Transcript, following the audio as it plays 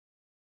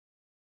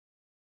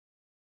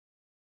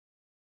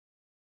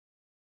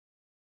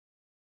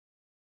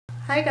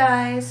Hi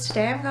guys,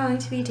 today I'm going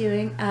to be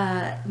doing,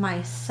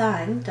 my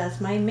son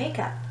does my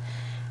makeup.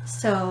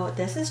 So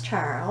this is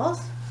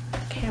Charles.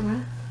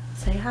 Camera,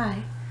 say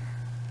hi.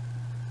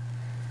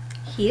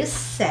 He is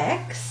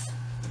 6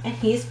 and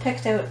he's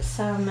picked out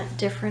some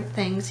different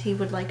things he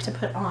would like to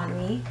put on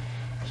me.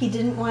 He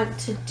didn't want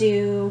to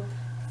do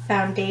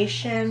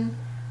foundation,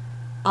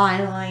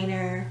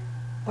 eyeliner,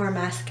 or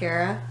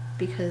mascara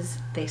because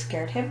they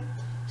scared him.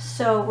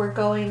 So we're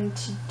going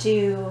to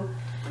do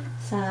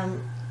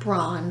some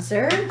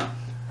bronzer,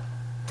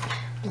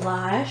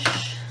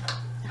 blush,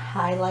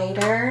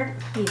 highlighter.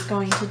 He's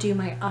going to do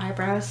my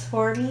eyebrows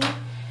for me,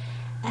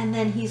 and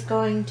then he's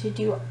going to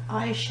do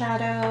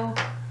eyeshadow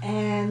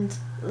and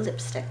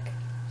lipstick.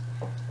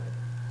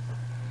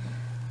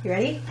 You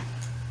ready?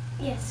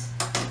 Yes.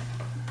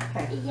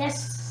 Okay.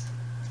 Yes.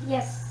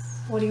 Yes.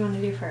 What do you want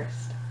to do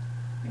first?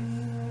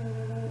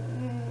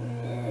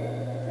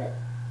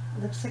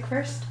 Lipstick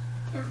first?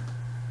 Yeah.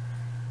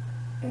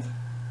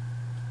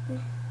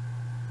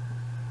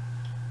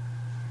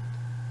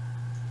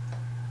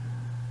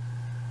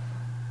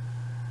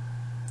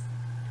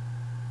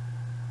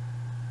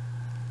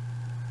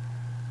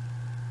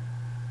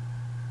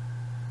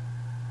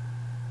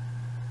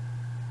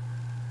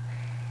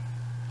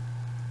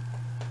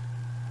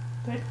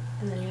 Good.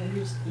 And then you can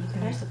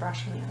use the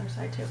brush on the other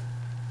side too.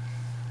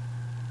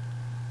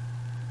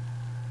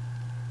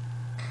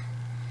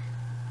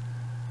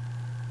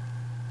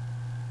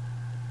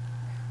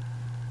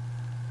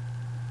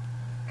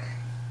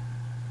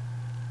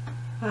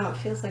 Wow, it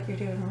feels like you're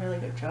doing a really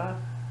good job.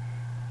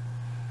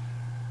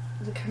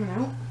 Is it coming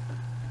out?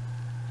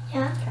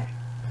 Yeah. Okay.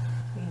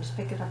 You can just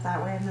pick it up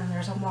that way, and then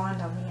there's a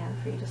wand on the end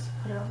for you to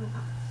put it on the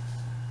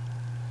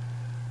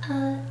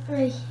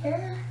Right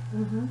here.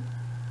 Mm-hmm.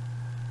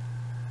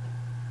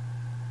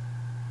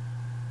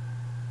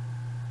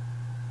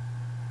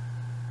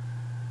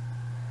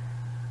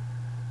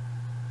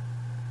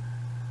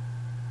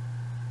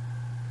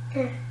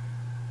 Here. Is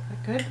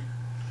that good?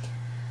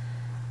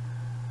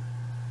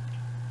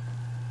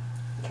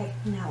 Okay,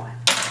 now what?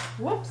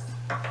 Whoops.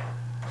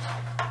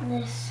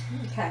 This.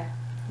 Okay,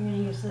 you're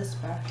gonna use this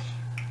brush.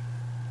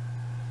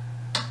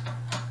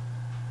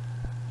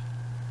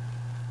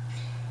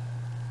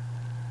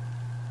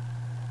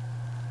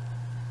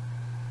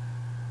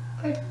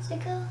 Where does it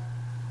go?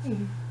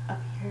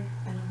 Up here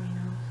and on my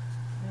nose,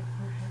 my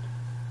forehead.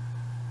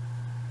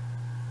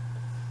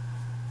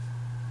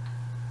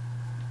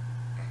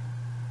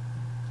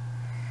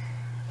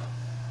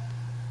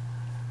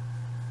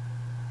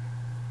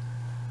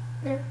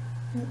 There.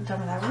 Done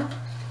with that one?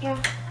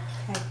 Yeah.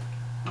 Okay.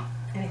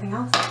 Anything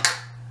else?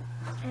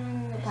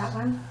 And this. That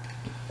one?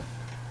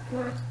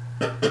 No.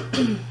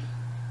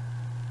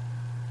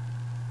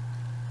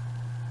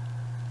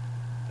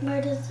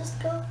 Where does this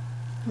go?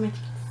 My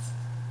cheeks.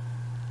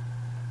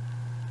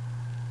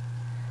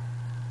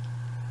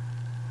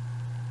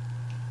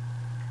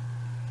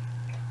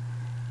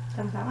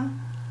 Done with that one?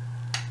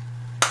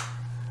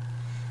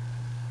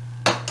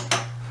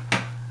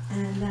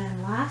 And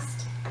then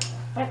last,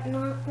 But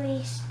not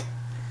least.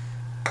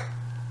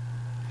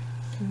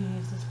 can you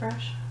use this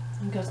brush?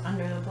 It goes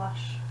under the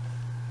blush.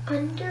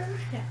 Under.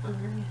 Yeah,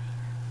 underneath.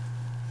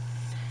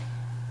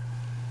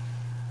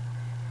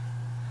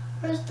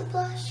 Where's the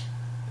blush?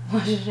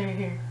 Blush is right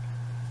here.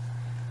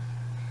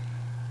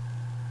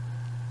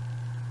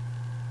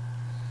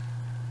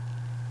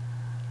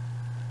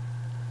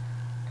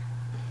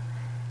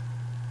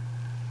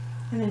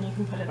 And then you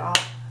can put it all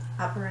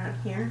up around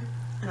here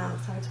and on the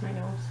sides of my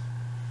nose.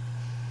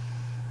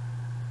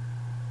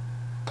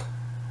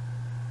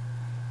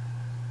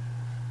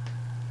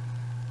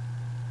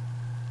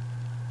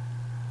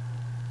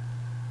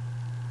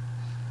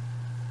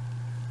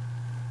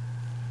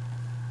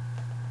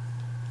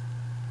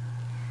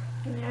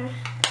 There.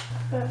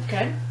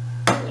 Good?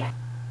 Yeah.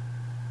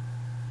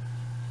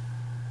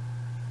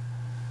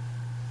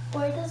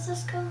 Where does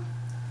this go?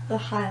 The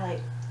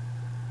highlight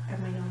of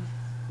my nose,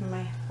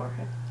 my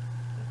forehead,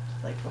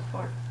 like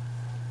before.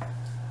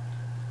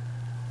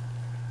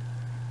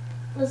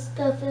 The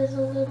stuff is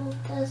a little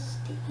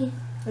dusty.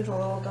 It's a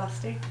little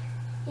dusty.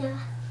 Yeah.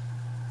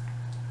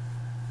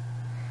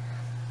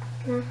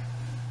 Yeah. Is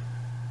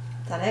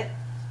that it?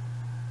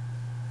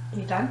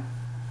 You done?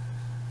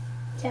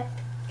 Yep.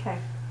 Okay.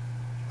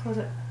 Close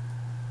it.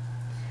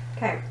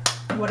 Okay.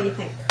 What do you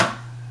think?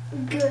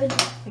 Good.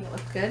 Think it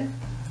looks good?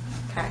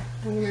 Okay.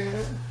 I'm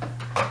gonna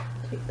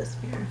take this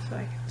mirror so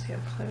I can see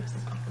up close.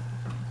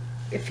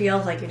 It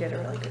feels like you did a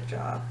really good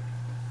job.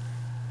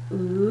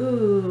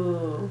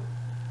 Ooh.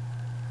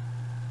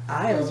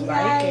 I Close your like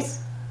it.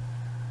 eyes.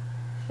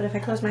 But if I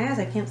close my eyes,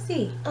 I can't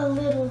see. A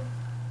little.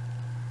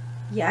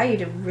 Yeah, you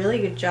did a really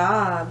good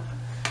job.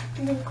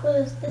 And then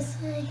close this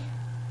eye.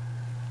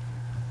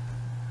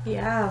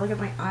 Yeah, look at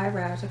my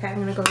eyebrows. Okay, I'm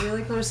gonna go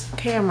really close to the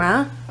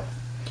camera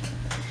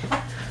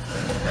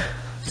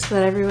so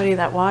that everybody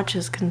that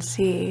watches can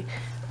see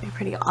my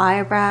pretty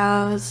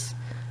eyebrows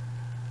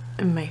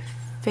and my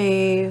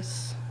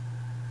face.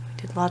 I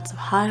did lots of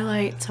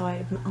highlights so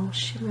I'm all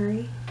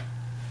shimmery.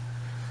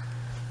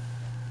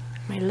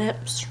 my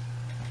lips.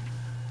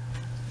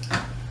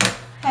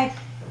 Hey.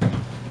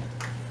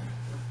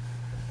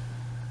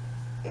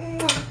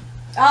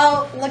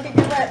 Oh, look at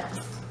your lips.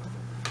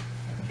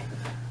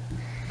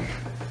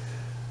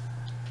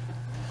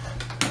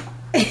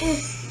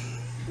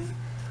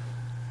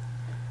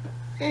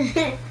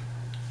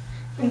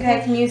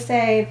 Okay, can you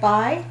say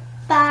bye?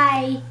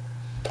 Bye.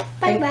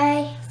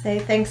 Bye-bye. Say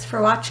thanks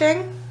for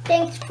watching.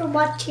 Thanks for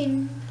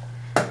watching.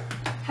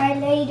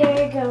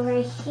 Highlighter, go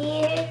right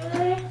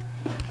here.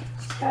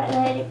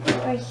 Highlighter, go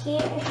right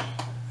here.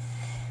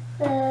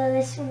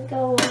 This one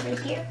go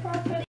over here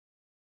properly.